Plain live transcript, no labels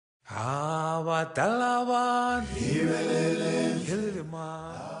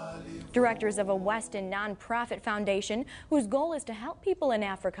Directors of a Weston nonprofit foundation whose goal is to help people in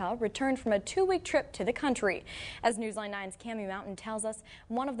Africa return from a 2-week trip to the country. As Newsline 9's Cami Mountain tells us,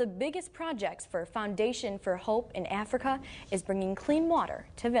 one of the biggest projects for Foundation for Hope in Africa is bringing clean water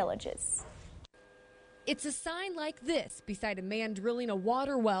to villages. It's a sign like this beside a man drilling a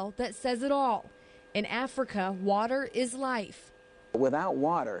water well that says it all. In Africa, water is life. Without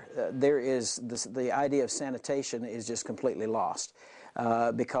water, the idea of sanitation is just completely lost.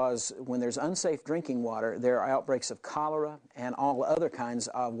 Because when there's unsafe drinking water, there are outbreaks of cholera and all other kinds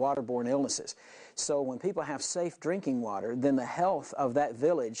of waterborne illnesses. So when people have safe drinking water, then the health of that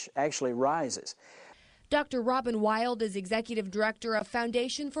village actually rises. Dr. Robin Wild is Executive Director of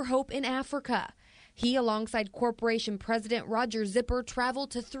Foundation for Hope in Africa. He, alongside corporation president Roger Zipper,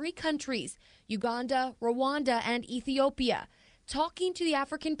 traveled to 3 countries, Uganda, Rwanda, and Ethiopia, talking to the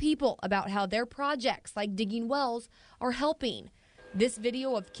African people about how their projects, like digging wells, are helping. This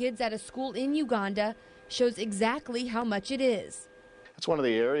video of kids at a school in Uganda shows exactly how much it is. It's one of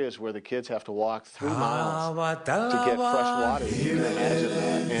the areas where the kids have to walk 3 miles to get fresh water. You can imagine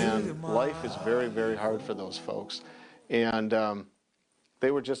that. And life is very, very hard for those folks. And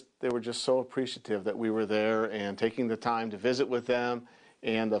they were just so appreciative that we were there and taking the time to visit with them.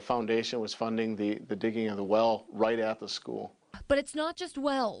 And the foundation was funding the digging of the well right at the school. But it's not just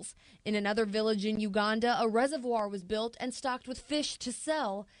wells. In another village in Uganda, a reservoir was built and stocked with fish to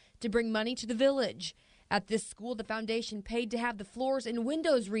sell to bring money to the village. At this school, the foundation paid to have the floors and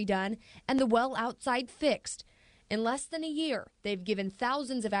windows redone and the well outside fixed. In less than a year, they've given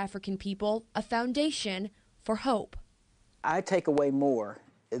thousands of African people a foundation for hope. I take away more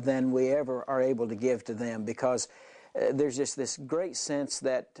than we ever are able to give to them because there's just this great sense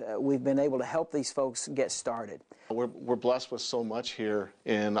that we've been able to help these folks get started. We're blessed with so much here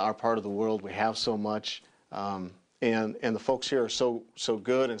in our part of the world. We have so much, and the folks here are so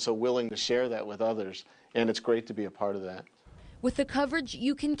good and so willing to share that with others, and it's great to be a part of that. With the coverage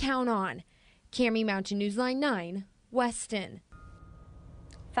you can count on. Cami Mountain, Newsline 9, Weston.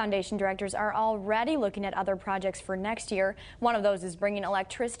 Foundation directors are already looking at other projects for next year. One of those is bringing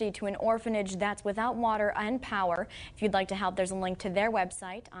electricity to an orphanage that's without water and power. If you'd like to help, there's a link to their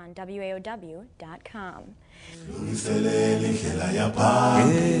website on waow.com.